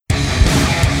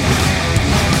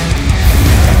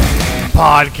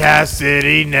Podcast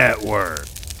City Network.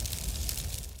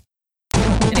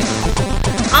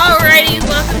 Alrighty,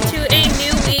 welcome to a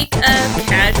new week of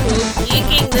Casual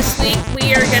Geeking. This week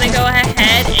we are going to go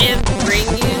ahead and bring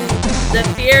you the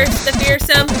fierce, the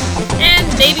fearsome, and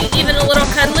maybe even a little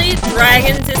cuddly.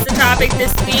 Dragons is the topic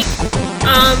this week.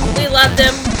 We love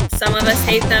them. Some of us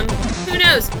hate them. Who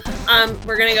knows?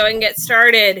 We're going to go and get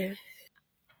started.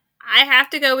 I have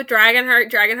to go with Dragonheart.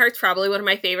 Dragonheart's probably one of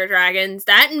my favorite dragons.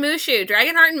 That and Mushu.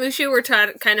 Dragonheart and Mushu were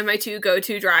kind of my two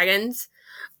go-to dragons.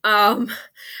 I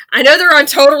know they're on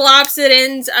total opposite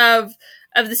ends of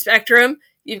the spectrum.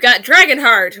 You've got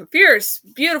Dragonheart, fierce,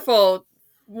 beautiful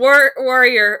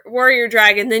warrior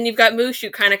dragon. Then you've got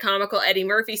Mushu, kind of comical Eddie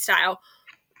Murphy style.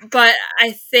 But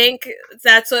I think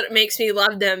that's what makes me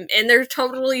love them, and they're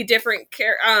totally different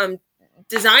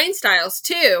design styles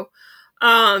too.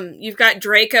 You've got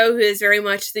Draco, who is very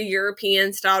much the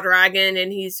European style dragon,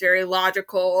 and he's very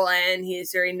logical and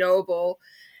he's very noble.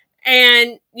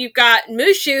 And you've got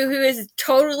Mushu, who is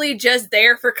totally just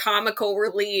there for comical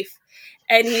relief,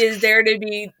 and he is there to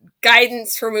be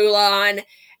guidance for Mulan.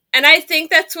 And I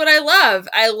think that's what I love.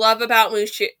 I love about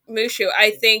Mushu. I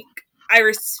think I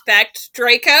respect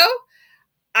Draco.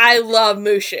 I love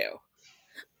Mushu.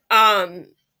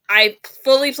 I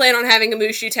fully plan on having a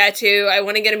Mushu tattoo. I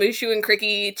want to get a Mushu and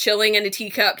Cricky chilling in a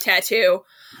teacup tattoo.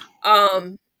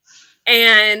 And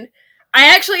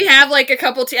I actually have like a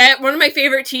couple. One of my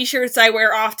favorite T-shirts I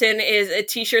wear often is a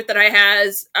T-shirt that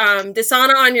has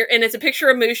Desana on your, and it's a picture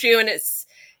of Mushu, and it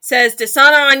says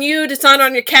Desana on you, Desana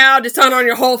on your cow, Desana on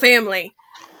your whole family.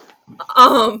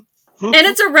 And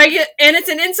it's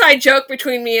an inside joke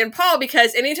between me and Paul,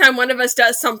 because anytime one of us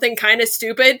does something kind of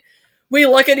stupid, we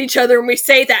look at each other and we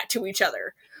say that to each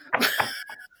other.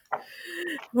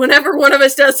 Whenever one of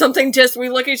us does something, we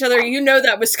look at each other, you know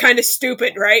that was kind of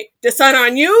stupid, right? Desana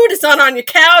on you, Desana on your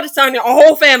cow, Desana on your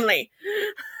whole family.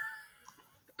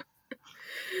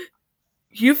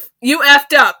 You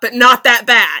effed up, but not that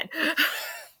bad.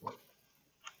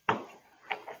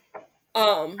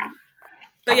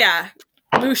 But yeah,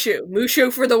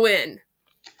 Mushu for the win.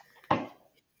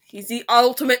 He's the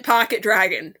ultimate pocket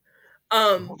dragon.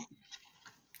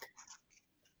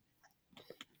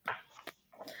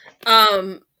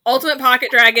 Ultimate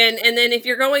pocket dragon, and then if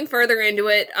you're going further into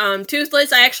it,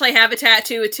 Toothless, I actually have a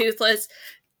tattoo with Toothless.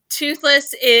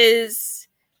 Toothless is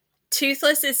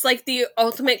like the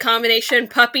ultimate combination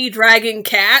puppy, dragon,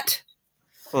 cat.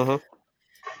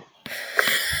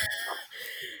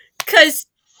 Cause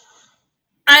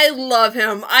I love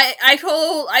him. I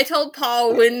told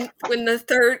Paul when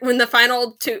the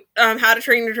final How to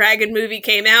Train Your Dragon movie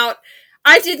came out,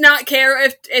 I did not care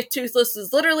if Toothless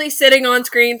was literally sitting on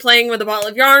screen playing with a ball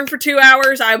of yarn for 2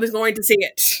 hours. I was going to see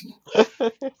it.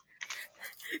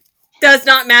 Does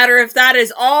not matter if that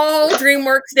is all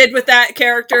DreamWorks did with that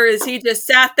character, is he just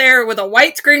sat there with a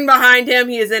white screen behind him.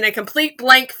 He is in a complete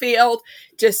blank field,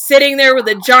 just sitting there with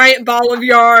a giant ball of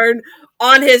yarn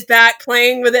on his back,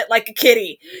 playing with it like a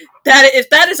kitty. If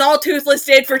that is all Toothless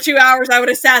did for 2 hours, I would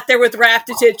have sat there with rapt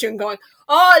attention going,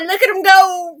 oh, look at him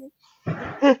go!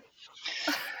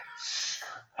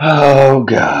 Oh,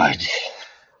 God.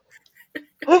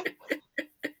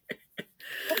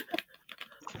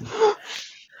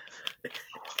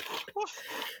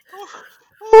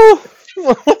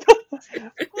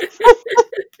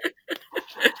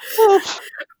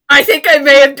 I think I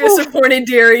may have disappointed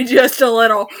Deary just a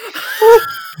little.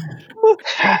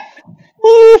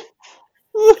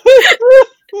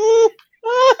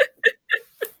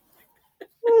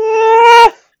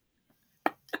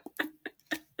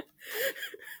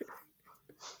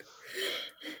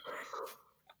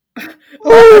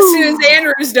 Well, as soon as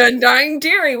Andrew's done dying,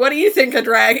 Deary, what do you think of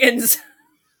dragons?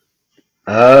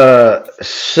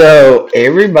 So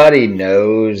everybody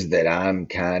knows that I'm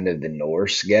kind of the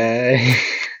Norse guy.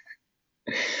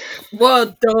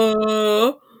 What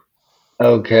the?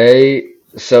 Okay,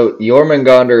 so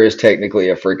Jormungandr is technically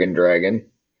a freaking dragon.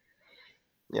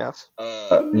 Yes.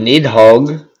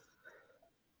 Nidhogg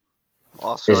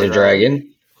Also is a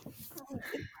dragon.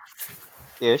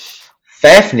 Ish.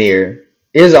 Fafnir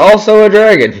is also a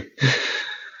dragon.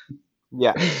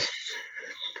 Yeah.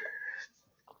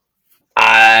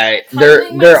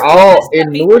 They're all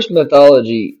in Norse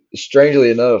mythology.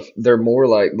 Strangely enough, they're more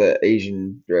like the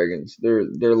Asian dragons.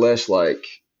 They're less like,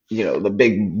 the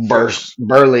big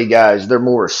burly guys. They're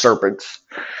more serpents.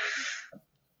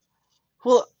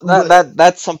 Well,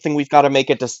 that's something we've got to make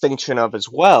a distinction of as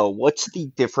well. What's the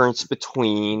difference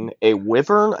between a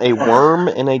wyvern, a worm,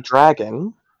 and a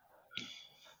dragon?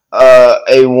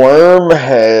 A worm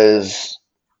has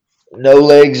No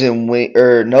legs and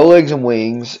no legs and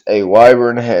wings. A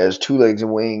wyvern has 2 legs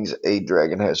and wings. A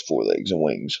dragon has 4 legs and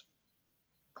wings.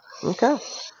 Okay.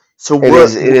 So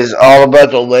It is all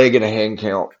about the leg and a hand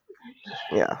count.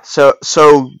 yeah. So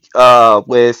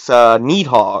with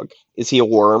Needhog, is he a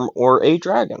worm or a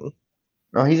dragon?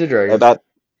 No, he's a dragon.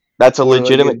 That's a 4-legged.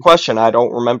 legitimate question. I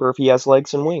don't remember if he has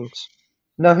legs and wings.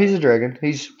 No, he's a dragon.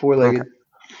 He's 4-legged.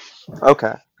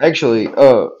 Okay. Actually,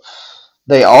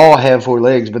 they all have 4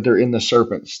 legs, but they're in the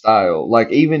serpent style.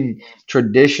 Like even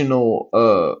traditional,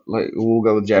 like we'll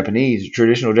go with Japanese.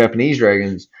 Traditional Japanese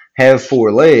dragons have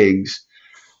 4 legs.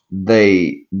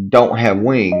 They don't have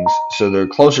wings, so they're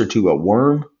closer to a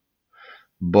worm,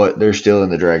 but they're still in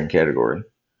the dragon category.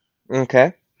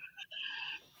 Okay.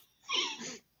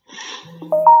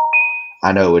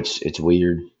 I know it's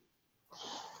weird.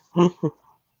 That's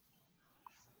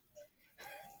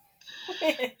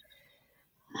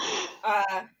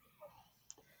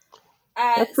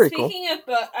pretty cool. Speaking of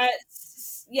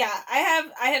yeah, I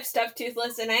have stuffed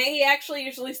Toothless, and he actually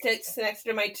usually sits next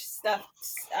to my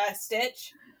stuffed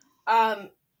Stitch. When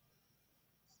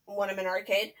I'm in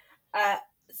arcade.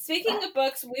 Speaking of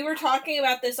books, we were talking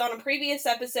about this on a previous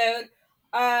episode,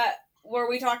 where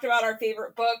we talked about our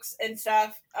favorite books and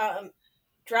stuff.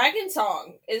 Dragon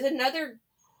Song is another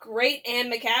great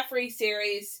Anne McCaffrey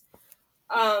series,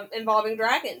 involving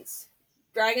dragons.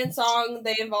 Dragon Song,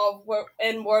 they involve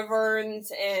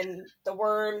wyverns and the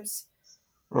worms.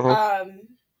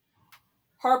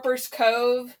 Harper's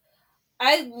Cove.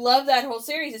 I love that whole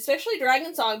series, especially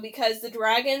Dragon Song, because the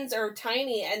dragons are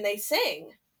tiny and they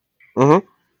sing. Oh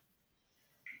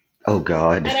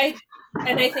God!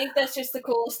 And I think that's just the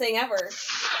coolest thing ever.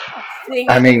 Singing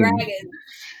dragons.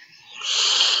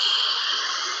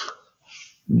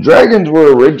 Dragons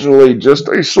were originally just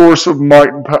a source of might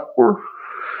and power,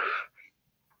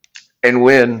 and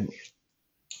when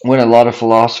a lot of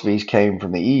philosophies came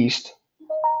from the East,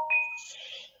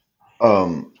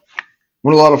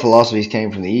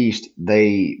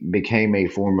 they became a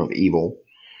form of evil.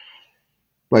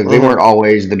 Like they weren't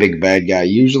always the big bad guy.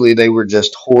 Usually they were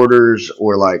just hoarders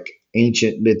or like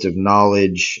ancient bits of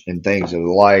knowledge and things of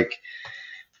the like.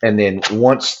 And then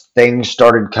once things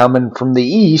started coming from the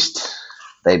East,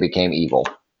 they became evil.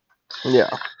 Yeah.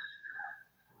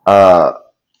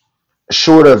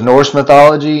 Short of Norse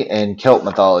mythology and Celt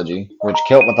mythology, which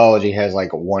Celt mythology has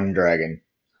like one dragon.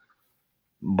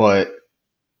 But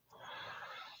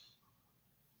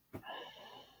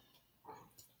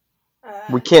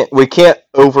we can't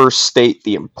overstate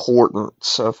the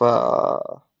importance of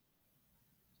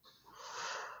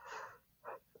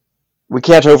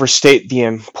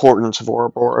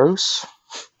Ouroboros.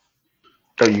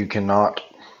 So you cannot.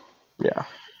 Yeah.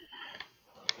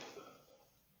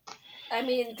 I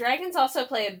mean, dragons also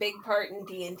play a big part in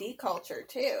D&D culture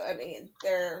too. I mean,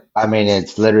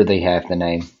 it's literally half the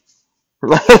name.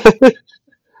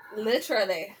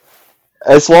 Literally.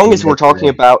 As long as we're talking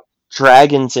about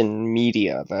dragons in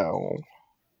media, though,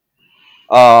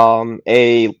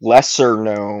 a lesser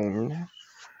known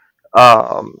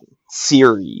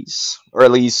series, or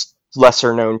at least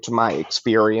lesser known to my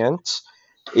experience,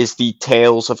 is the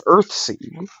Tales of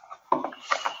Earthsea.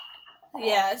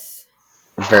 Yes.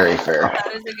 Very fair.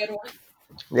 That is a good one.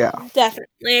 Yeah.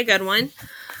 Definitely a good one.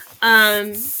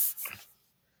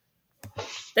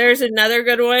 There's another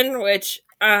good one, which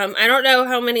I don't know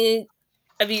how many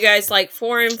of you guys like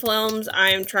foreign films.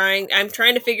 I'm trying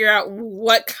to figure out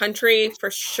what country for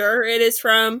sure it is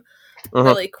from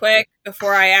really quick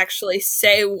before I actually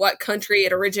say what country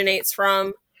it originates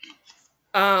from.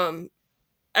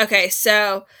 Okay,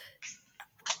 so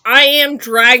I Am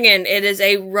Dragon. It is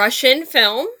a Russian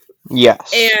film.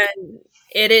 Yes. And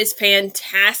it is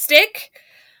fantastic.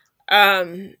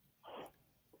 I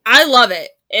love it.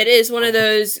 It is one of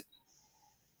those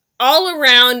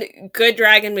all-around good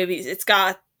dragon movies. It's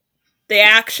got the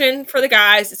action for the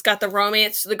guys. It's got the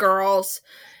romance for the girls.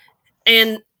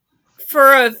 And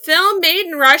for a film made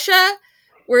in Russia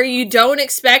where you don't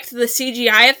expect the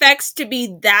CGI effects to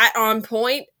be that on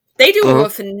point, they do a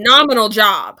phenomenal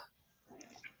job.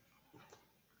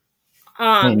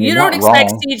 You don't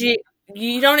expect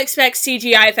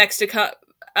CGI effects to come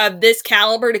of this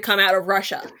caliber to come out of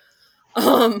Russia.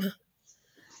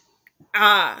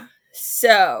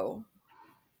 So,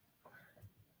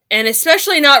 and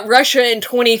especially not Russia in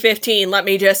 2015. Let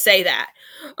me just say that.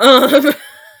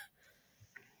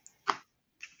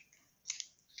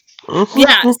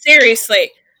 Yeah,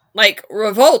 seriously, like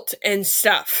Revolt and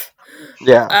stuff.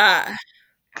 Yeah.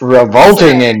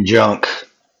 Revolting and junk.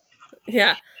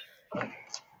 Yeah.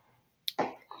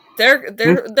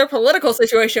 Their political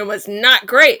situation was not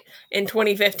great in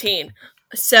 2015.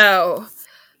 So,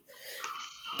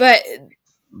 but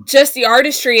just the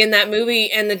artistry in that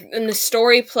movie and the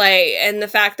story play and the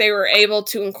fact they were able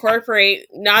to incorporate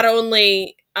not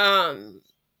only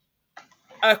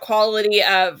a quality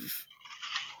of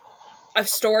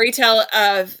storytelling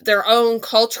of their own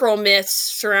cultural myths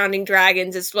surrounding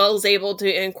dragons, as well as able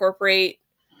to incorporate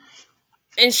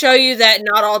and show you that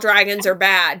not all dragons are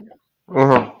bad.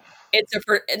 Mm-hmm.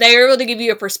 They're able to give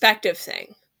you a perspective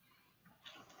thing,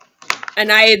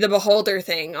 an eye of the beholder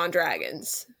thing on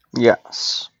dragons.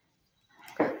 Yes.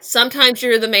 Sometimes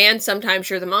you're the man, sometimes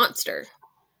you're the monster.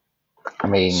 I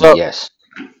mean, So- yes.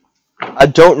 I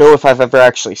don't know if I've ever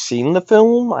actually seen the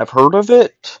film. I've heard of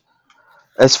it.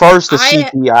 As far as the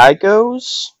CGI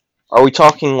goes, are we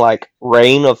talking like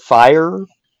Reign of Fire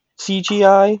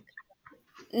CGI?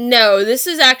 No, this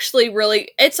is actually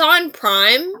it's on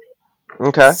Prime.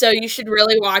 Okay. So you should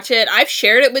really watch it. I've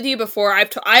shared it with you before.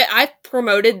 I've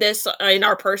promoted this in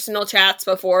our personal chats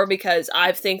before because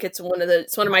I think it's one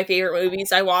of my favorite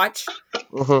movies I watch.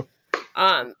 Mm-hmm.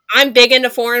 I'm big into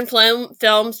foreign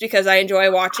films because I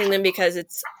enjoy watching them because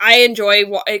I enjoy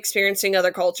experiencing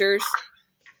other cultures.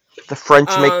 The French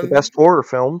make the best horror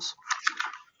films.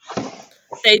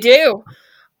 They do.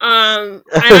 And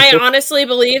I honestly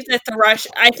believe that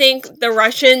I think the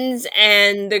Russians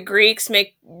and the Greeks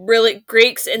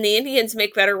and the Indians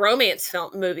make better romance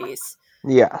movies.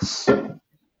 Yes.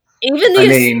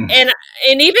 Even and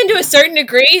even to a certain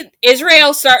degree,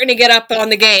 Israel's starting to get up on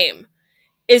the game.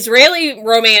 Israeli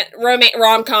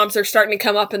rom-coms are starting to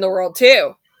come up in the world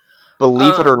too.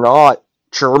 Believe it or not,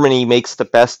 Germany makes the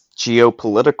best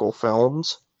geopolitical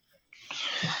films.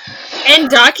 And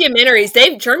documentaries.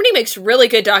 Germany makes really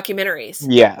good documentaries.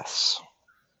 Yes.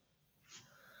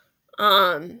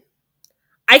 I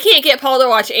can't get Paul to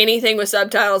watch anything with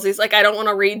subtitles. He's like, I don't want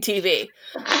to read TV.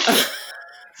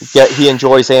 Yet he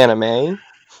enjoys anime.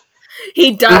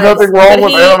 He does. There's nothing wrong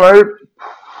with anime.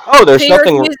 Oh, there's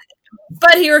nothing.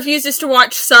 But he refuses to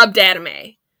watch subbed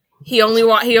anime. He only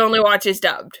watches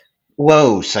dubbed.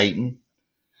 Whoa, Satan!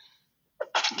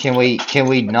 Can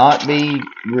we not be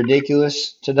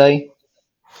ridiculous today?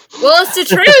 Well, it's the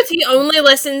truth. He only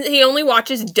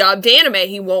watches dubbed anime.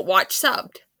 He won't watch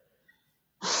subbed.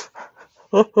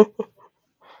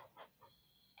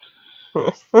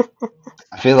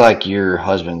 I feel like your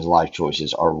husband's life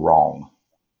choices are wrong.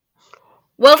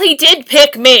 Well, he did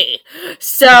pick me.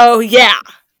 So, yeah.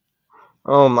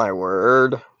 Oh my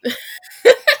word.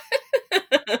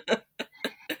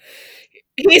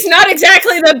 He's not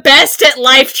exactly the best at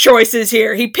life choices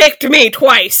here. He picked me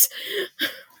twice.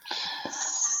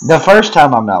 The first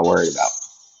time I'm not worried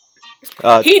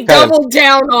about. He doubled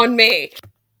down on me.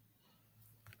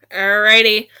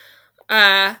 Alrighty.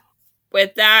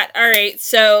 With that, alright,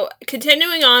 so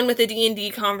continuing on with the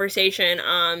D&D conversation,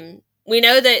 I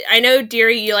know,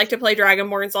 Deary, you like to play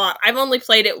Dragonborns a lot. I've only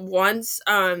played it once.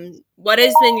 What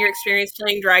has been your experience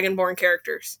playing Dragonborn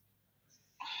characters?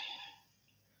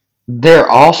 They're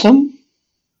awesome.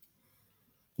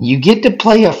 You get to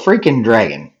play a freaking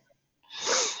dragon.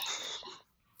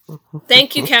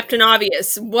 Thank you, Captain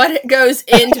Obvious. What goes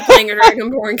into playing a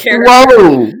Dragonborn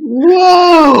character?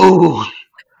 Whoa!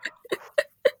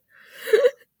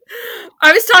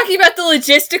 I was talking about the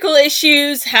logistical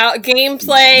issues, how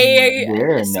gameplay,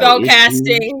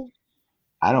 spellcasting.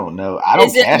 I don't know. I don't.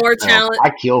 Is it more challenge? I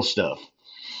kill stuff.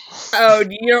 Oh,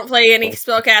 you don't play any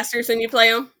spellcasters when you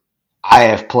play them? I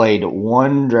have played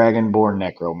one Dragonborn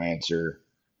Necromancer,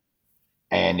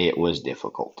 and it was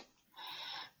difficult.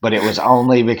 But it was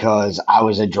only because I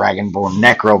was a Dragonborn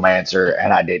Necromancer,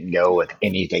 and I didn't go with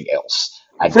anything else.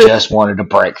 I just wanted to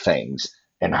break things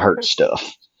and hurt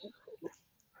stuff.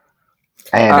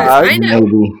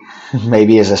 And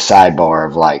maybe as a sidebar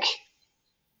of like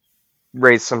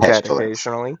raise some cat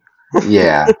occasionally.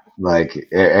 Yeah, like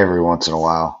every once in a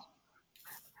while.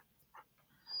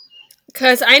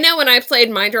 Because I know when I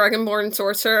played my Dragonborn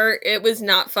Sorcerer, it was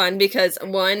not fun because,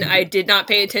 one, I did not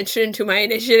pay attention to my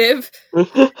initiative. And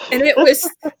it was...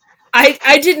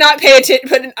 I did not pay attention,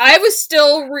 but I was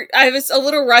a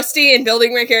little rusty in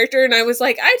building my character, and I was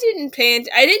like, I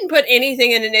didn't put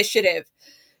anything in initiative.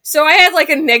 So I had like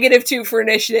a -2 for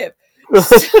initiative.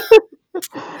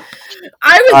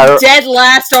 I was dead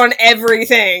last on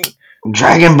everything.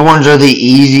 Dragonborns are the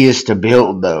easiest to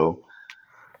build, though.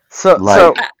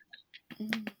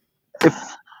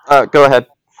 Go ahead.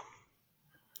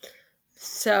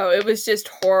 So it was just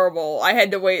horrible. I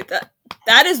had to wait.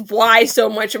 That is why so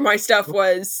much of my stuff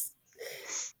was...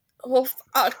 Well,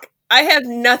 fuck. I have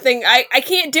nothing. I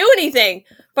can't do anything.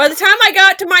 By the time I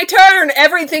got to my turn,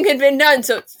 everything had been done.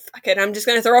 So, fuck it. I'm just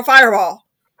going to throw a fireball.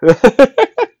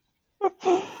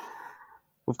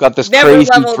 We've got this Never crazy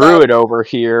leveled druid over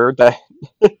here that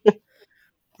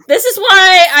This is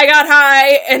why I got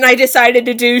high and I decided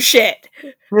to do shit.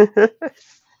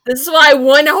 This is why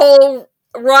one whole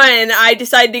run I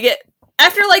decided to get.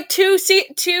 After like two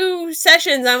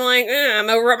sessions, I'm like, I'm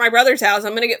over at my brother's house.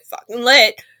 I'm gonna get fucking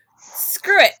lit.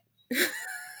 Screw it.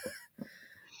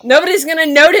 Nobody's gonna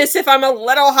notice if I'm a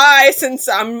little high since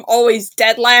I'm always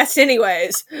dead last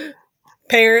anyways.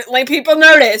 Apparently people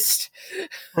noticed.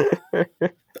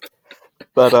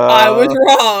 But I was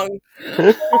wrong.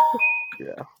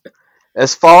 Yeah.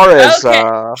 As far as Okay,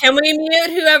 can we mute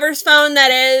whoever's phone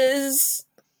that is?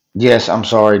 Yes, I'm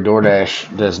sorry.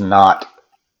 DoorDash does not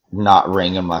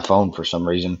ring on my phone for some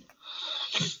reason.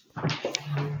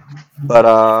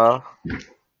 But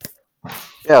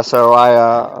yeah, so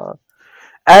I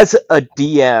as a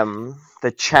DM,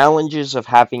 the challenges of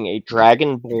having a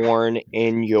dragonborn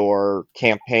in your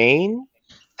campaign.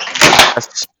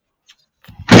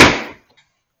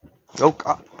 Oh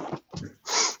god.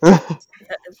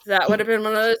 That would have been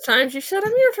one of those times you should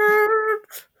have muted.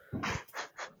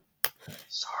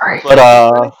 Sorry. But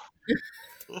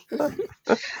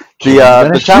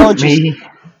the challenges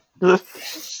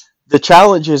the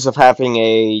challenges of having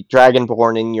a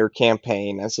dragonborn in your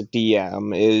campaign as a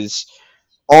DM is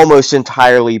almost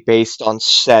entirely based on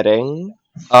setting.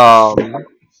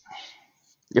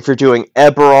 If you're doing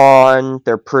Eberron,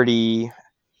 they're pretty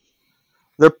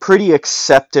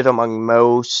accepted among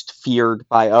most, feared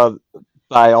by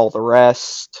all the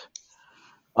rest.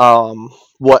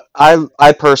 What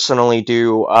I personally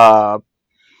do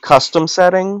custom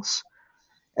settings,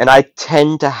 and I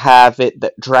tend to have it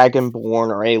that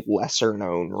Dragonborn are a lesser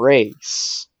known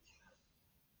race.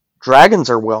 Dragons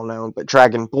are well known, but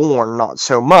Dragonborn not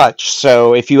so much.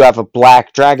 So if you have a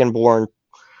black Dragonborn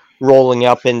rolling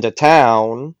up into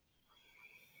town,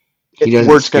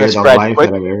 word's going to spread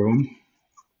quickly.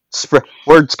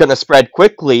 Word's going to spread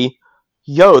quickly.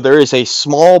 Yo, there is a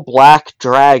small black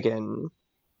dragon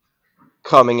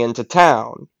coming into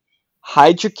town.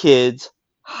 Hide your kids.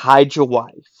 Hide your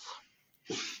wife.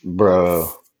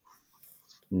 Bro.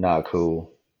 Not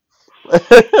cool.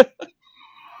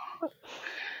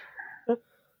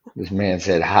 This man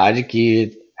said, hide your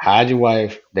kid, hide your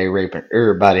wife. They raping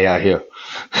everybody out here.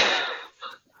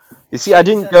 You see, I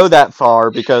didn't go that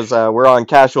far because we're on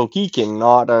Casual Geeking,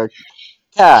 not a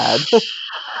CAD.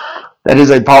 That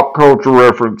is a pop culture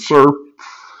reference, sir.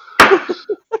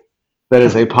 That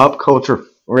is a pop culture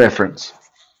reference.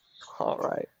 All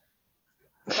right.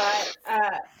 But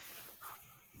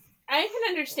I can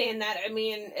understand that. I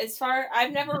mean,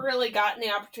 I've never really gotten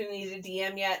the opportunity to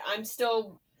DM yet. I'm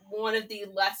still one of the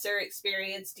lesser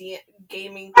experienced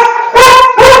gaming.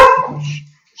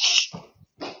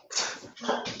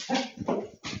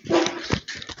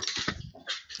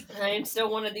 I am still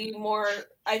one of the more,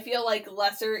 I feel like,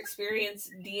 lesser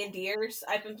experienced D&Ders.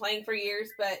 I've been playing for years,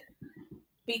 but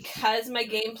because my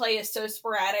gameplay is so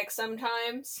sporadic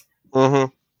sometimes,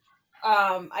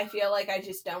 I feel like I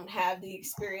just don't have the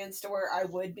experience to where I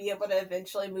would be able to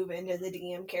eventually move into the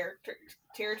DM character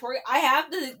territory. I have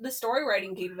the story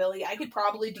writing capability. I could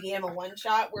probably DM a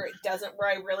one-shot where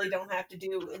I really don't have to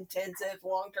do intensive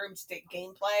long-term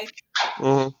gameplay.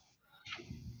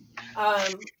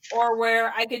 Or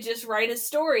where I could just write a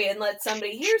story and let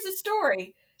somebody, here's a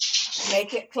story,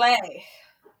 make it play.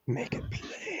 Make it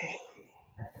play.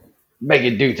 Make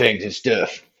it do things and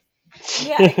stuff.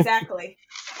 Yeah, exactly.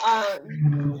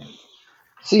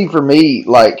 See, for me,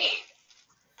 like,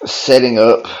 setting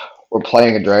up or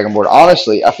playing a Dragonborn,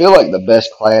 honestly, I feel like the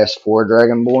best class for a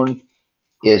Dragonborn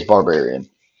is Barbarian.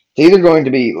 It's either going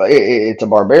to be, it's a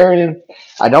Barbarian.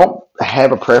 I don't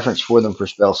have a preference for them for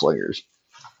Spellslingers.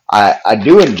 I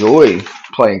do enjoy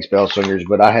playing Spellslingers,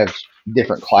 but I have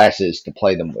different classes to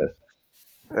play them with.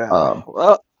 Yeah.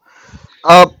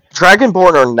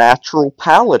 Dragonborn are natural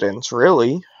paladins,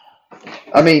 really.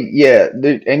 I mean, yeah,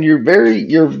 and you're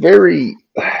very,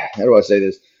 how do I say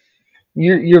this?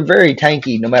 You're very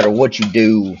tanky no matter what you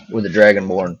do with a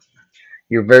Dragonborn.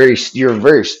 You're a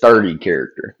very sturdy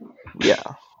character. Yeah.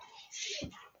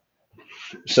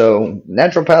 So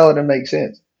natural paladin makes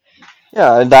sense.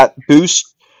 Yeah, and that boost,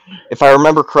 if I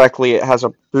remember correctly, it has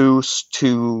a boost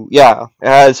to charisma.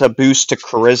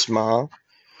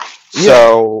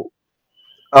 So,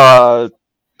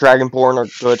 Dragonborn are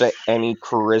good at any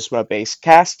charisma-based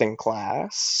casting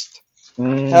class.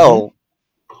 Mm-hmm. Hell,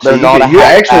 they're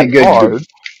good.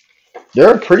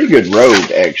 They're a pretty good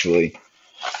rogue, actually.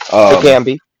 They can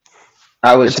be.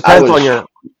 It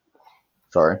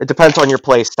depends on your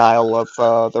play style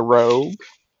of the rogue.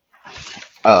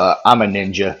 I'm a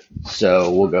ninja,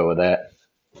 so we'll go with that.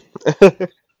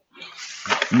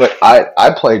 but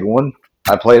I played one.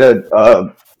 I played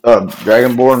a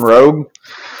Dragonborn rogue.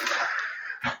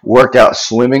 Worked out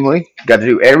swimmingly. Got to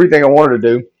do everything I wanted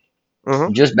to do,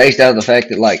 Mm-hmm. just based out of the fact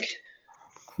that like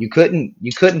you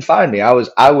couldn't find me. I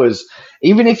was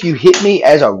even if you hit me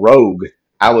as a rogue,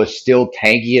 I was still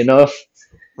tanky enough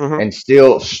Mm-hmm. and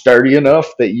still sturdy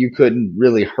enough that you couldn't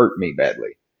really hurt me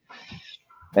badly.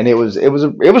 And it was a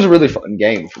really fun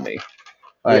game for me.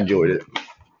 I Yeah. enjoyed it.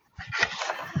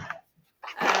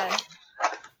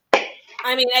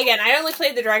 I mean, again, I only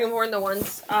played the Dragonborn the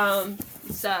once,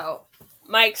 so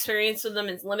my experience with them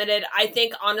is limited. I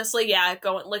think, honestly, yeah,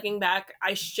 looking back,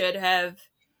 I should have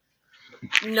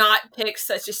not picked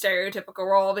such a stereotypical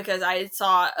role because I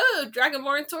saw, oh,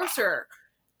 Dragonborn Sorcerer.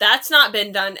 That's not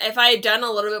been done. If I had done a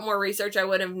little bit more research, I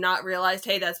would have not realized,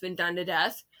 hey, that's been done to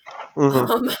death.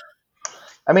 Mm-hmm.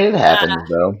 I mean, it happens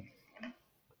though.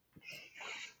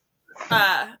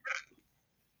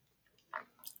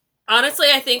 Honestly,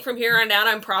 I think from here on out,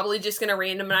 I'm probably just going to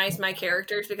randomize my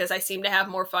characters because I seem to have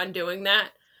more fun doing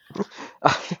that.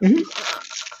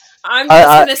 I'm just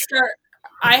going to start.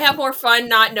 I have more fun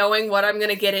not knowing what I'm going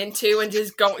to get into and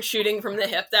just shooting from the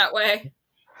hip that way.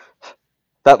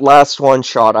 That last one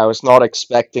shot, I was not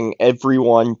expecting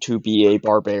everyone to be a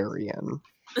barbarian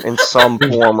in some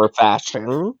form or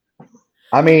fashion.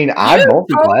 I mean, I You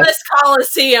multi-class. told us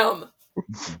Coliseum.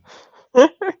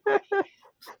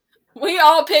 We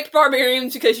all picked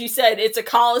barbarians because you said it's a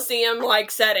Coliseum-like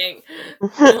setting.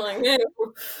 Like,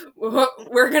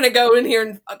 we're going to go in here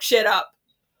and fuck shit up.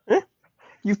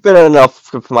 You've been in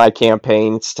enough of my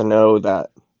campaigns to know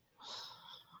that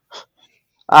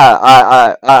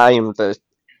I am the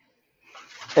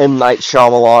M. Night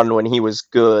Shyamalan when he was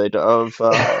good of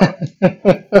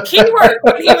Keyword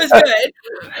when he was good.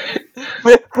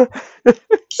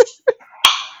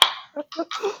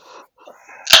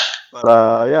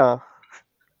 But yeah.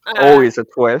 Always a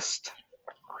twist.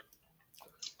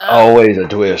 Always a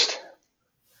twist.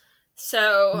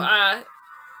 So,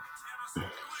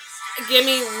 give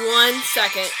me 1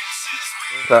 second.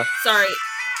 Okay. Sorry,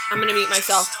 I'm gonna mute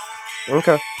myself.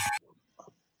 Okay.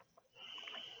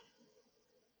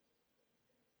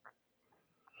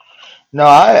 No,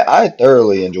 I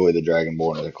thoroughly enjoy the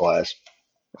Dragonborn as a class.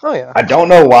 Oh yeah. I don't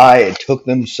know why it took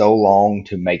them so long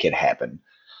to make it happen.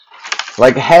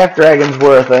 Like half dragons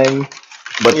were a thing,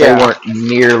 but they weren't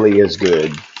nearly as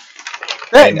good.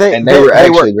 And they were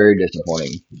actually very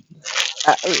disappointing.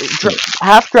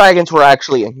 Half dragons were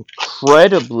actually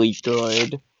incredibly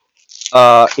good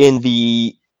in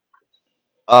the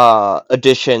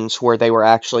editions where they were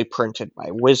actually printed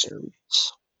by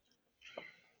Wizards.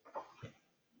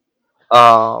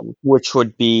 Which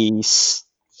would be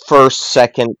first,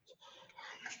 second,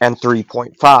 and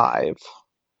 3.5.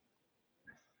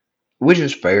 Which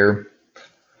is fair.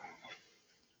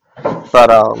 But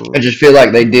I just feel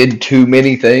like they did too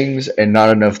many things and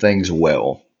not enough things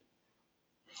well.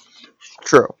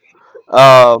 True.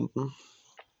 But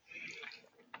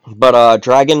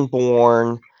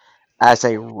Dragonborn as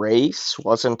a race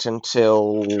wasn't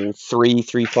until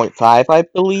 3.5, I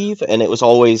believe, and it was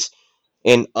always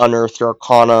in Unearthed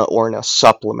Arcana or in a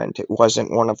supplement. It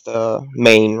wasn't one of the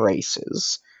main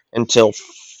races until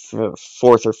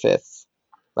 4th or 5th.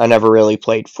 I never really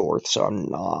played 4th, so I'm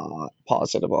not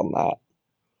positive on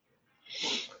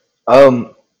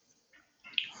that.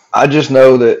 I just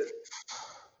know that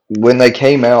when they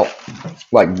came out,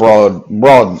 like broad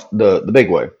the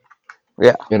big way,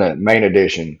 yeah, in a main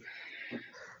edition,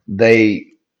 they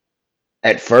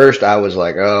at first I was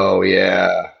like, oh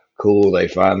yeah, cool, they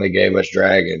finally gave us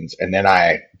dragons, and then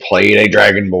I played a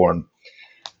Dragonborn,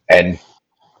 and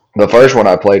the first one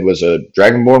I played was a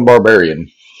Dragonborn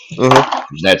Barbarian.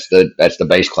 Mm-hmm. That's the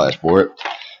base class for it.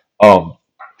 Or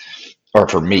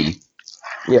for me.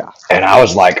 Yeah. And I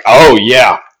was like, oh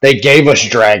yeah, they gave us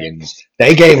dragons.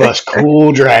 They gave us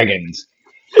cool dragons.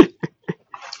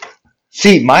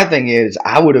 See, my thing is,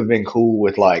 I would have been cool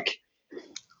with like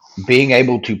being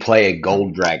able to play a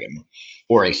gold dragon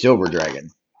or a silver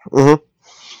dragon. Mm-hmm.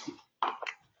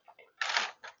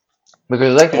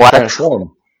 Because they can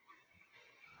transform.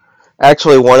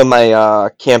 Actually, one of my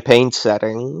campaign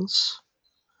settings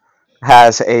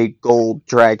has a gold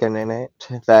dragon in it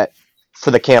that, for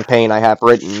the campaign I have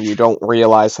written, you don't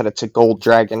realize that it's a gold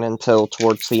dragon until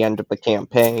towards the end of the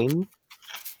campaign.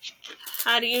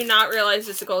 How do you not realize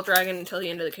it's a gold dragon until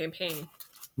the end of the campaign?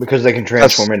 Because they can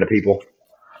transform into people.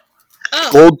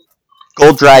 Oh.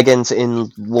 Gold dragons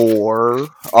in lore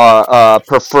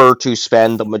prefer to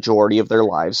spend the majority of their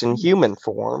lives in human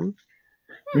form.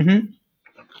 Mm-hmm.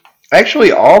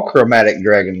 Actually, all chromatic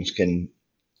dragons can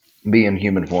be in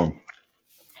human form.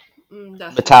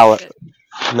 Metallic.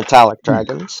 Metallic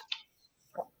dragons.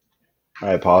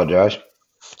 I apologize.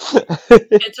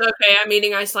 It's okay. I'm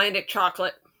eating Icelandic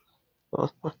chocolate.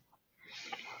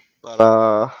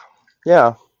 But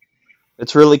yeah,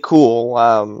 it's really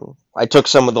cool. I took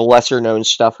some of the lesser known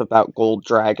stuff about gold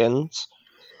dragons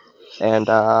and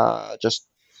just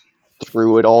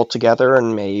threw it all together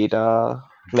and made a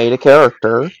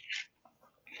character.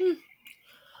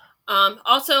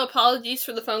 Also, apologies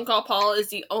for the phone call. Paul is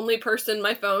the only person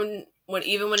my phone,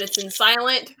 even when it's in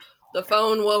silent, the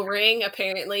phone will ring.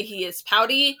 Apparently, he is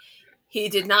pouty. He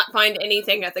did not find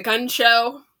anything at the gun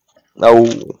show.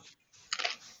 Oh.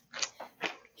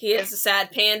 He is a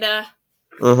sad panda.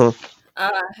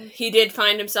 Mm-hmm. He did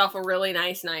find himself a really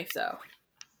nice knife, though.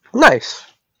 Nice.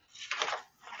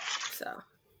 So.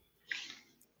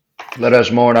 Let us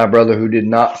mourn our brother who did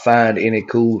not find any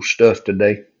cool stuff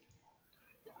today.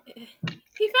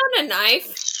 He found a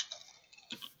knife.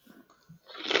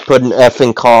 Put an F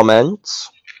in comments.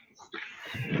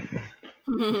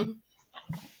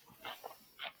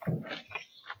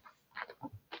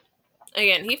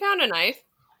 Again, he found a knife.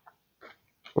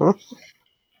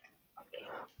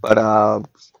 But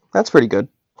that's pretty good.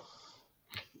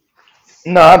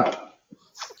 No,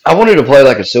 I wanted to play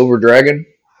like a silver dragon.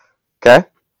 Okay.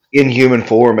 In human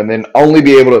form, and then only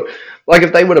be able to, like,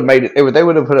 if they would have made it, they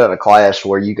would have put out a class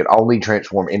where you could only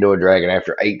transform into a dragon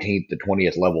after 18th to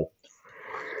 20th level.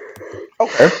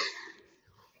 Okay.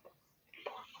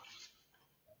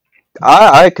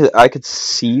 I could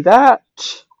see that.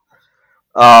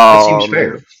 That seems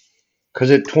fair.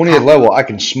 Because at 20th level, I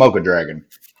can smoke a dragon.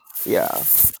 Yeah.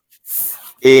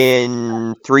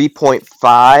 In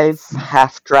 3.5,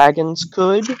 half dragons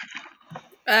could.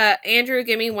 Andrew,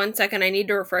 give me 1 second. I need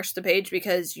to refresh the page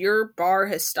because your bar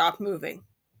has stopped moving.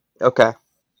 Okay.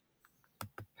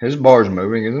 His bar's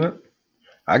moving, isn't it?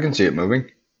 I can see it moving.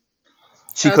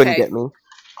 She couldn't get me.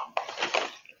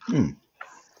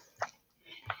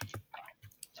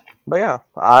 But yeah,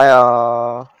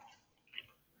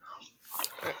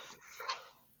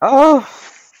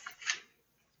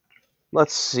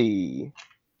 let's see.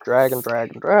 Dragon Ball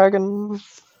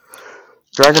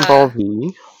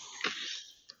Z.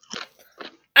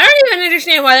 I don't even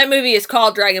understand why that movie is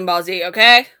called Dragon Ball Z,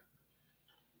 okay?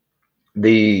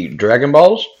 The Dragon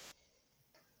Balls?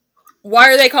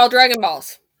 Why are they called Dragon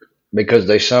Balls? Because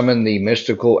they summon the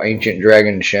mystical ancient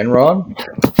dragon Shenron.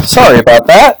 Sorry about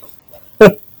that.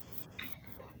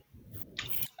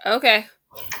 Okay.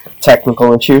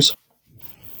 Technical issues.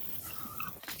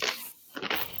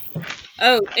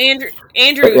 Oh, Andrew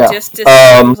just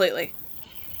completely.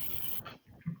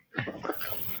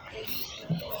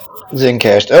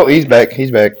 Zencast. Oh, he's back.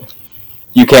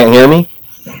 You can't hear me?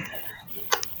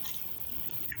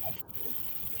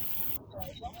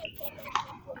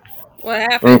 What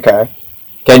happened? Okay.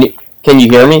 Can you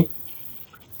hear me?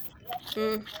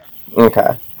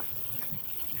 Okay.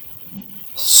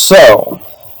 So,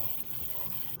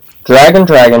 Dragon.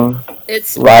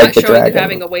 It's Ride the showing Dragon.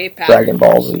 Having a wave pattern. Dragon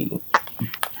Ball Z.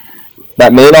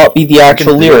 That may not be the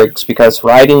actual lyrics because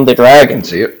riding the dragon. I can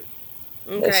see it.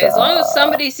 Okay, as long as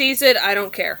somebody sees it, I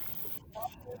don't care.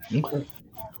 Okay.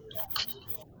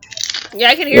 Yeah,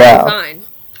 I can hear you fine.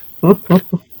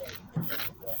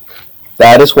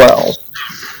 That as well.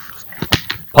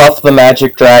 Puff the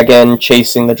Magic Dragon,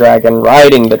 chasing the dragon,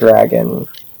 riding the dragon.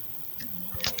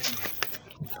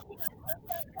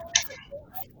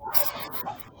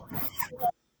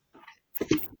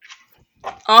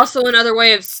 Also, another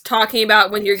way of talking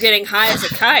about when you're getting high as a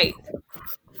kite.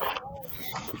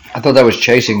 I thought that was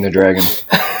chasing the dragon.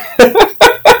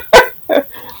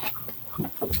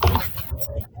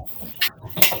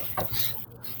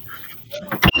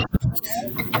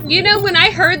 You know, when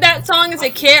I heard that song as a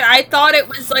kid, I thought it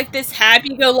was like this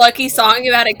happy-go-lucky song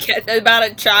about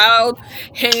a child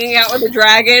hanging out with a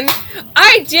dragon.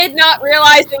 I did not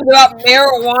realize it was about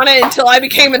marijuana until I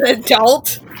became an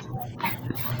adult.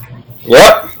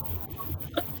 Yep.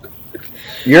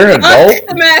 You're an adult?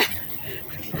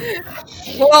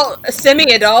 Well, a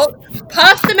semi-adult.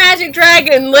 Puff the Magic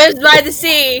Dragon lives by the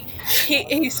sea.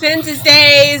 He spends his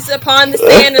days upon the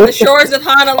sand and the shores of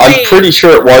Honolulu. I'm pretty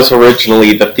sure it was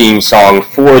originally the theme song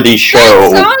for the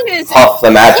show Puff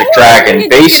the Magic Dragon,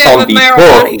 based on the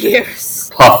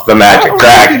book Puff the Magic Dragon.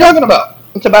 What are you talking about?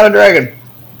 It's about a dragon.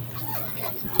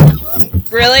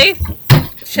 Really?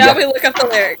 Shall we look up the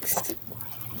lyrics?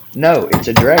 No, it's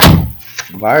a dragon.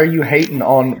 Why are you hating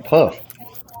on Puff?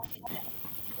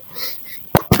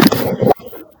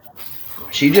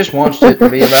 She just wants it to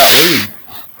be about food.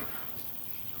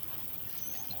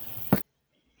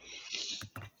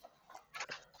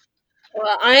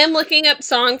 Well, I am looking up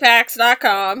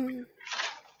songfacts.com.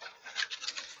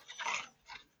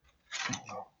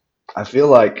 I feel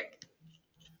like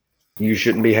you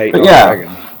shouldn't be hating But on yeah.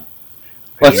 Dragon.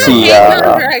 Let's You're see. hating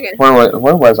on Dragon.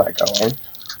 Where was I going?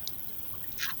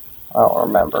 I don't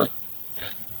remember.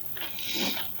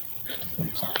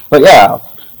 But yeah.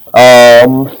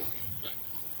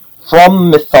 From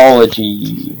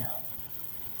mythology.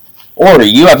 Ori,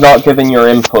 you have not given your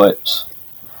input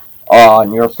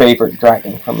on your favorite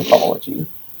dragon from mythology.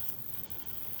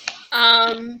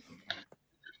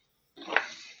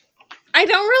 I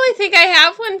don't really think I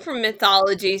have one from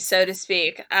mythology, so to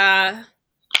speak. There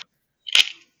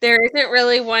isn't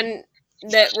really one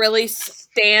that really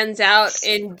stands out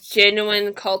in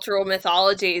genuine cultural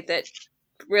mythology that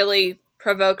really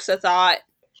provokes a thought.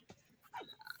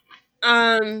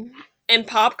 In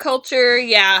pop culture,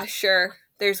 yeah, sure.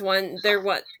 There's one.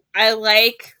 I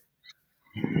like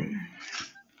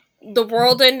the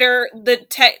world ender. The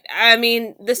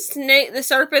snake, the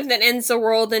serpent that ends the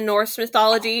world in Norse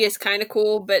mythology is kind of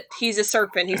cool, but he's a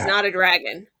serpent. He's not a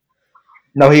dragon.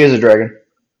 No, he is a dragon.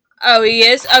 Oh, he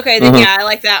is? Okay, then yeah, I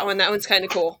like that one. That one's kind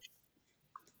of cool.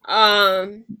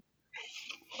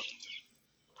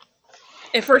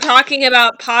 If we're talking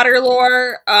about Potter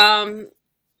lore,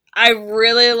 I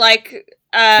really like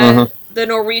the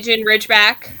Norwegian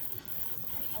Ridgeback.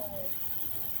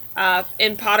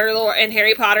 In Potter lore and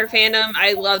Harry Potter fandom,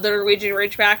 I love the Norwegian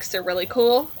Ridgebacks. They're really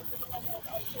cool.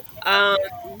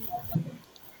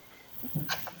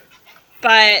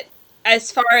 But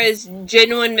as far as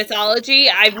genuine mythology,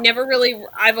 I've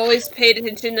always paid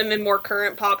attention to them in more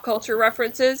current pop culture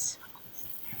references.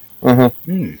 I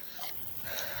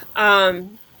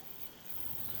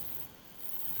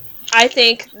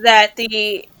think that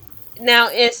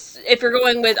if you're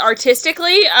going with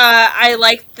artistically, I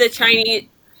like the Chinese.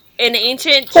 In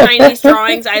ancient Chinese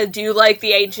drawings, I do like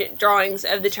the ancient drawings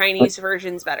of the Chinese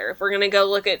versions better. If we're gonna go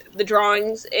look at the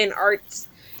drawings in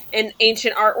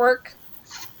ancient artwork,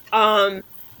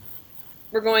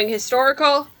 we're going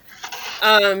historical.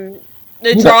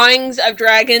 The drawings of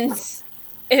dragons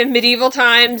in medieval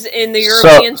times in the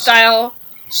European style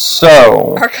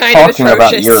are kind of atrocious. Talking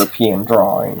about European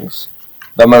drawings,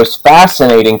 the most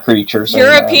fascinating creatures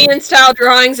European style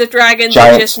drawings of dragons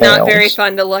are just not very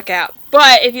fun to look at.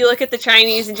 But if you look at the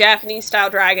Chinese and Japanese style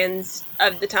dragons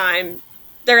of the time,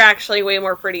 they're actually way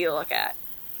more pretty to look at.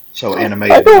 So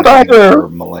animated for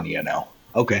millennia now.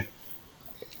 Okay.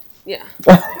 Yeah.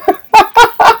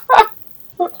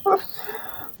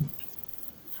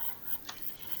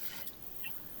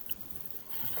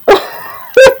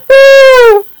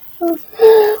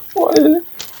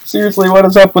 Seriously, what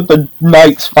is up with the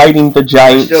knights fighting the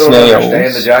giant snails? I still don't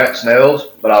understand the giant snails,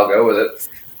 but I'll go with it.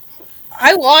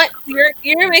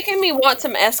 You're making me want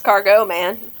some escargot,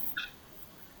 man.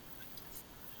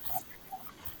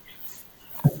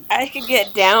 I could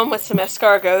get down with some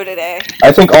escargot today.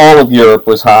 I think all of Europe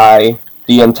was high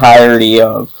the entirety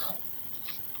of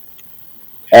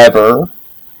ever.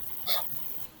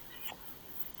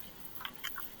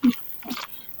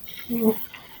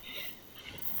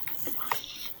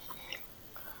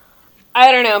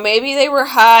 I don't know. Maybe they were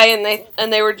high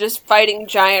and they were just fighting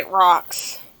giant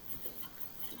rocks.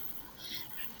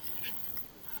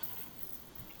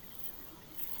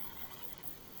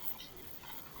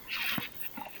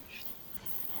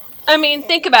 I mean,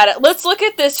 think about it. Let's look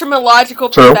at this from a logical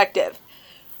perspective.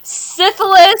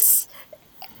 Syphilis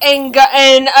and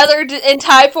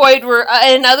typhoid were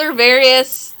and other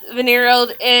various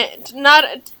venereal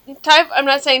I'm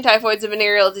not saying typhoid's a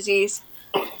venereal disease,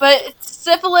 but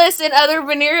syphilis and other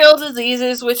venereal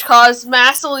diseases which cause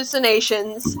mass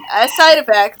hallucinations as side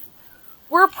effects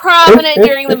were prominent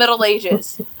during the Middle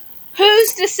Ages.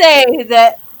 Who's to say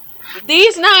that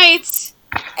these knights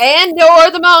and/or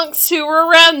the monks who were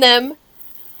around them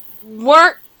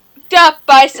weren't up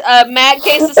by a mad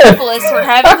case of syphilis, were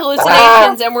having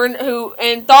hallucinations,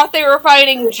 and thought they were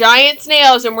fighting giant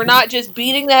snails, and were not just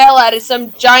beating the hell out of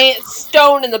some giant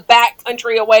stone in the back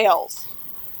country of Wales?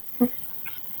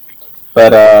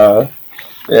 But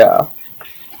yeah.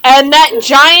 And that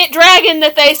giant dragon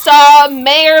that they saw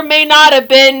may or may not have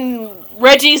been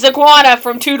Reggie's iguana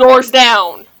from 2 Doors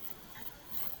Down.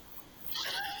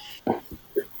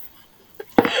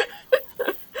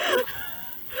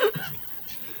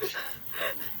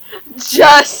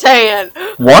 Just saying.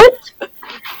 What?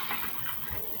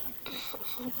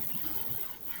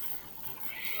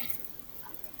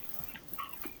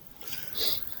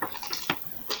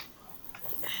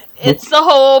 It's the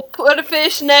whole put your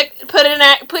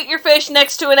fish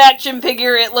next to an action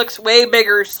figure, it looks way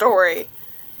bigger story.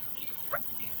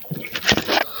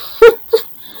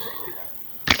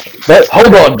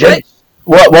 Hold on, gents.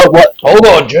 What? Hold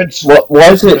on, gents. What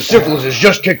was it? The syphilis has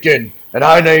just kicked in. And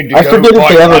I need to I go forget if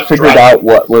fight they ever that figured dragon. out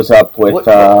what was up with, What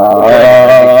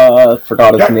dragon?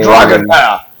 forgot his That name. dragon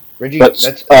there! Reggie, But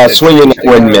that's swinging sticking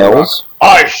out of the windmills. rock.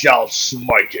 I shall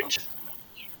smite it.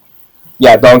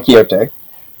 Yeah, Don Quixote.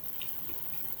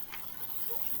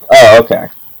 Oh, okay.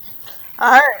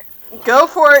 Alright, go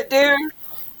for it, dude.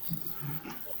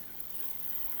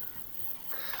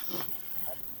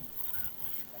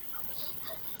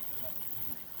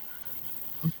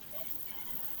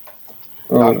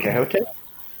 Don Quixote?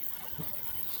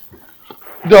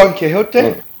 Don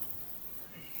Quixote?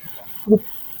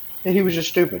 Yeah, he was just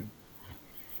stupid.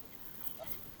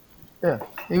 Yeah,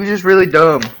 he was just really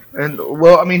dumb. And,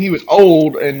 well, I mean, he was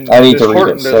old and I need to read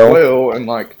disheartened it, as so. well, and,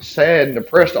 like, sad and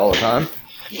depressed all the time.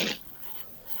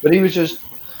 But he was just,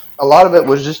 a lot of it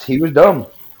was just, he was dumb.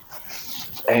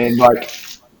 And, like,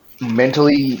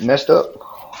 mentally messed up.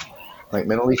 Like,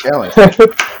 mentally challenged.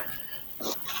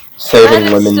 Saving That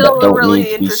is women that still a don't really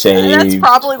need to be interesting. saved. That's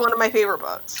probably one of my favorite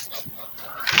books.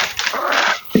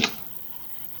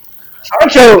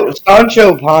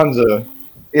 Sancho Panza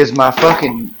is my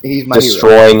fucking, he's my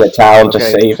Destroying hero. a town to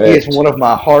Okay, save he it. is one of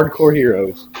my hardcore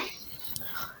heroes.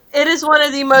 It is one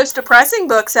of the most depressing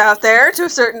books out there, to a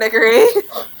certain degree.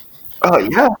 Oh,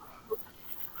 yeah.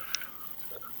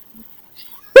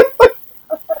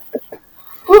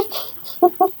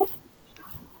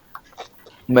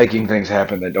 Making things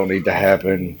happen that don't need to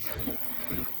happen.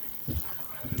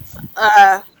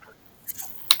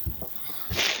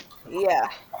 Yeah.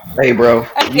 Hey, bro,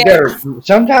 Okay.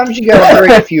 sometimes you gotta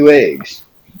break a few eggs.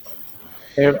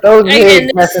 And if those Again,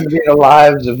 eggs happen to be the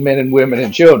lives of men and women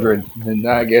and children, then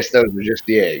I guess those are just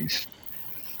the eggs.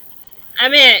 I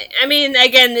mean,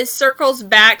 again, this circles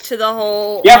back to the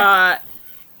whole,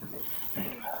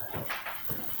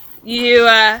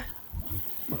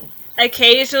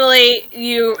 occasionally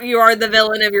you are the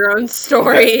villain of your own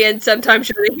story, and sometimes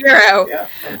you're the hero. Yeah.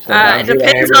 It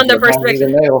depends on the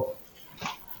perspective.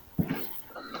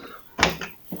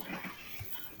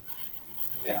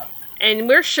 And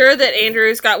we're sure that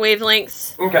Andrew's got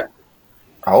wavelengths. Okay.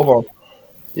 Hold on.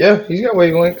 Yeah, he's got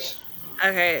wavelengths.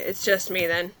 Okay, it's just me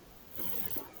then.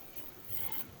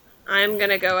 I'm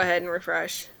gonna go ahead and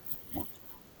refresh.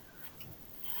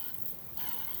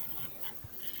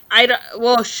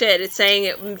 Well, shit, it's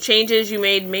saying changes you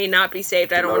made may not be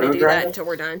saved. I don't want to do that until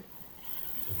we're done.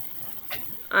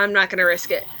 I'm not gonna risk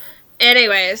it.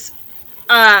 Anyways,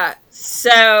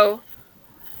 so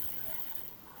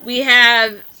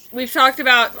we've talked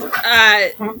about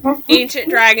ancient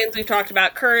dragons, we've talked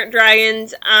about current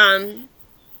dragons.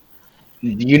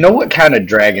 You know what kind of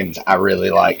dragons I really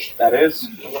like? That is.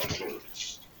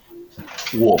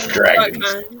 Wolf dragons.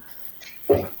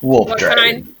 What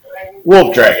kind?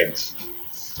 Wolf dragons.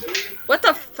 What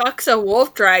the fuck's a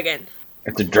wolf dragon?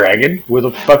 It's a dragon with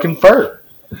a fucking fur.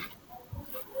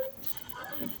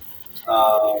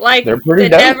 Like they're pretty the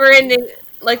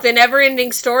dope.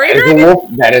 never-ending story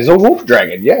dragon? That is a wolf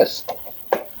dragon, yes.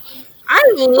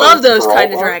 I love those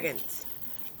kind of dragons.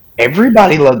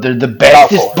 Everybody loves. They're the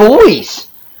bestest boys.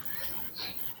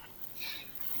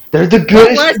 They're the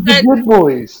goodest of the good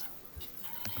boys.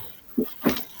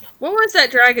 What was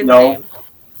that dragon's name?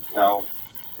 No.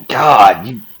 God,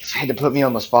 you had to put me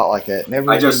on the spot like that.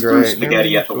 I just threw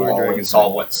spaghetti at the wall and saw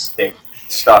what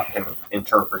stuck and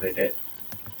interpreted it.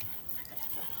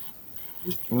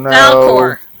 No.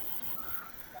 Falcor.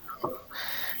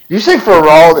 You say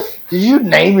Ferrald? Did you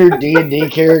name your D&D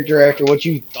character after what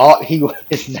you thought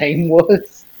his name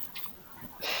was?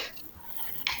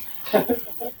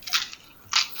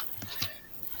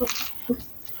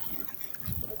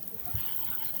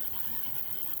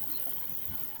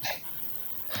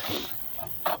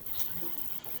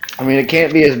 I mean, it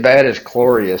can't be as bad as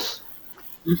Glorious.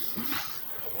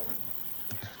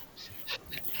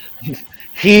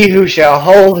 He who shall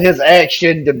hold his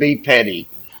action to be petty.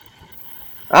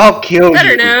 I'll kill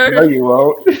Better you. known. No, you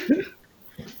won't.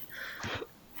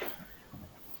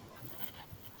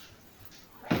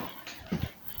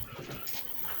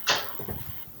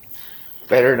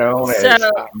 Better known as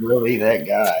I'm really that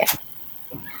guy.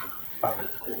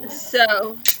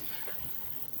 So.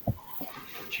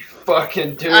 What you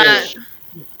fucking doing?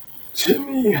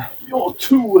 Timmy, you're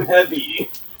too heavy.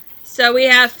 So we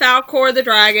have Falcor the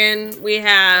dragon. We've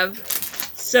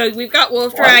got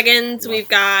wolf dragons. We've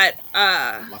got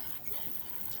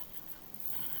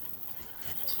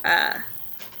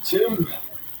Tim.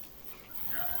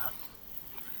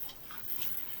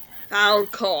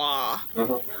 Falcor.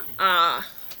 Yeah.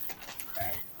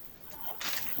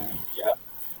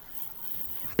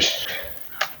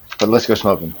 But let's go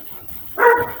smoking.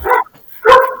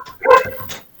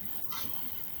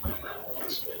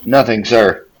 Nothing,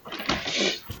 sir.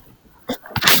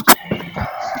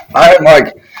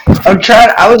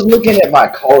 I was looking at my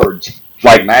cards.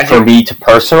 Like, Magic. for me to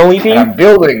personally be? I'm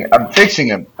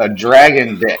fixing a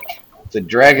dragon deck. It's a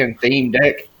dragon themed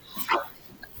deck.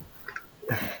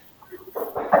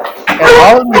 And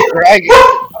all of the dragons.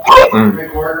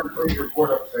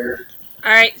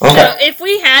 All right. So if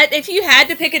you had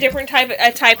to pick a different type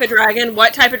of dragon,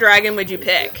 what type of dragon would you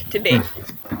pick to be?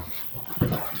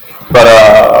 But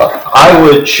I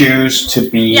would choose to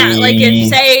be. Yeah, like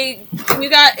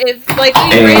if we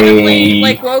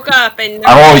randomly woke up and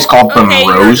I've always called them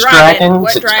rose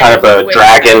dragons. It's kind of a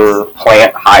dragon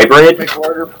plant hybrid.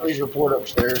 McWhorter, please report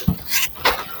upstairs.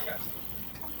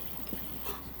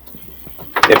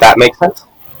 If that makes sense.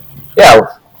 Yeah.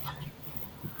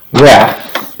 Yeah.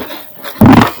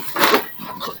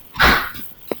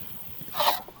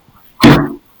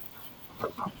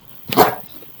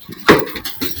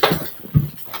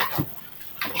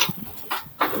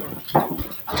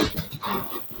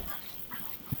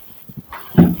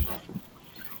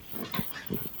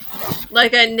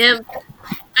 Like a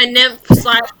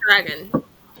nymph/dragon.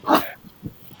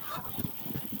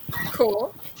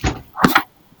 Cool.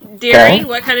 Deary,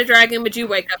 what kind of dragon would you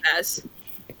wake up as?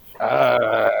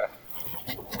 I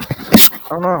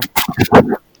don't know.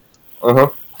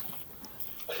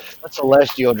 A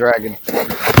celestial dragon.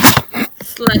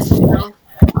 Celestial.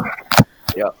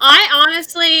 Yep. I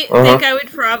honestly think I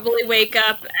would probably wake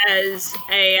up as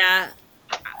an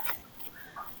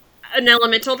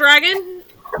elemental dragon.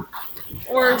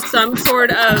 Or some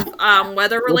sort of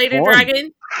weather-related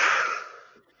dragon.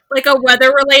 Like a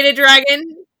weather-related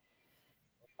dragon.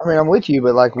 I mean, I'm with you,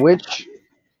 but like which?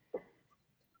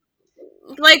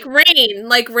 Like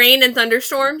rain and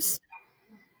thunderstorms.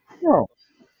 No.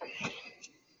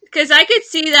 Because I could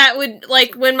see that would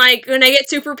when I get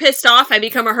super pissed off, I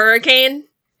become a hurricane.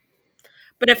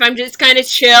 But if I'm just kind of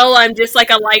chill, I'm just like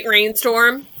a light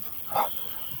rainstorm.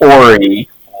 Ori,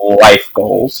 life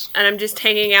goals. And I'm just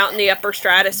hanging out in the upper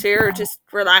stratosphere, just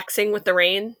relaxing with the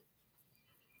rain.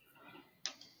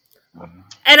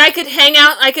 And I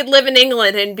could live in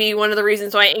England and be one of the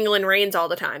reasons why England rains all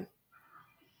the time.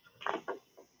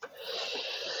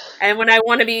 And when I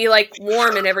want to be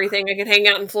warm and everything, I can hang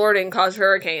out in Florida and cause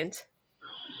hurricanes.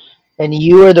 And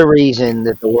you are the reason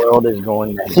that the world is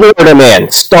going to Florida man,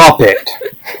 stop it.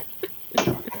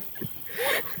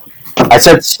 I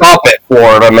said stop it,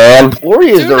 Florida man.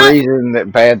 Florida is the reason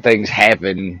that bad things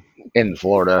happen in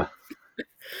Florida.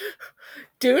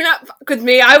 Do not fuck with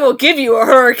me. I will give you a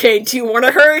hurricane. Do you want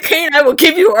a hurricane? I will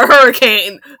give you a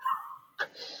hurricane.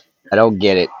 I don't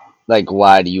get it.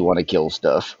 Why do you want to kill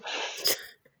stuff?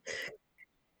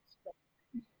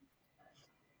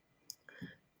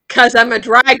 Because I'm a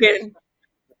dragon.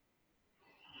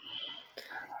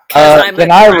 Can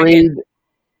I read,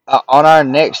 on our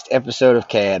next episode of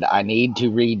CAD, I need to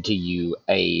read to you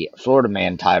a Florida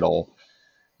Man title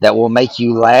that will make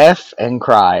you laugh and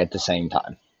cry at the same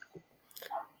time.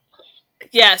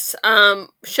 Yes.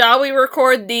 Shall we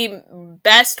record the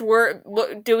best word?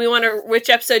 Which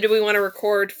episode do we want to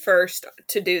record first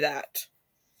to do that?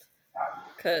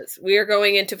 Because we are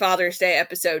going into Father's Day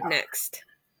episode next.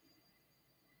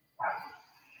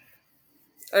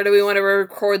 Or do we want to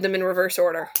record them in reverse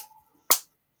order?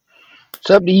 It's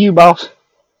up to you, boss.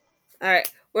 Alright.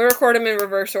 We'll record them in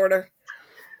reverse order.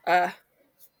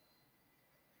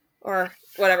 Or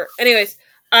whatever. Anyways.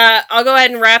 I'll go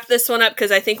ahead and wrap this one up because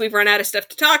I think we've run out of stuff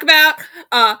to talk about.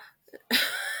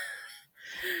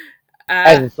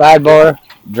 As a sidebar,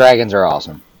 dragons are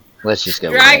awesome. Let's just go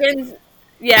dragons. With that.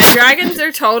 Yeah, dragons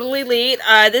are totally elite.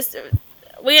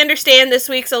 We understand this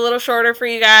week's a little shorter for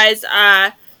you guys.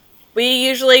 We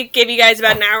usually give you guys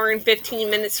about an hour and 15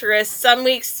 minutes for this. Some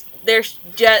weeks, there's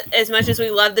just, as much as we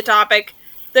love the topic,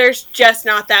 there's just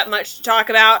not that much to talk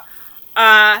about.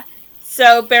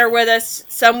 So bear with us.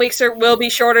 Some weeks will be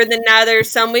shorter than others.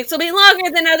 Some weeks will be longer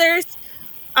than others.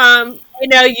 We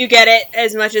know you get it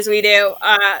as much as we do.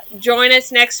 Join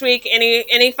us next week.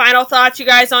 Any final thoughts, you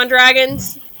guys, on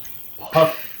dragons?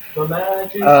 The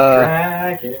magic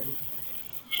dragon.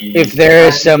 If there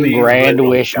is some grand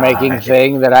wish-making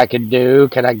thing that I could do,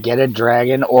 can I get a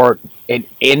dragon or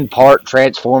in part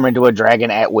transform into a dragon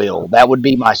at will? That would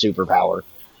be my superpower.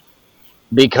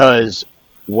 Because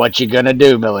what you gonna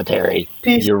do, military?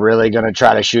 You're really gonna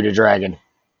try to shoot a dragon?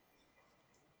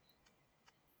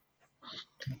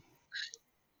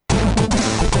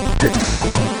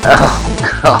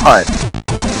 Oh, God.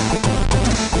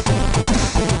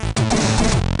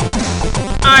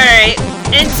 Alright,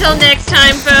 until next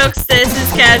time, folks, this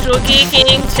is Casual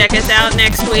Geeking. Check us out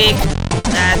next week.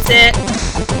 That's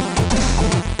it.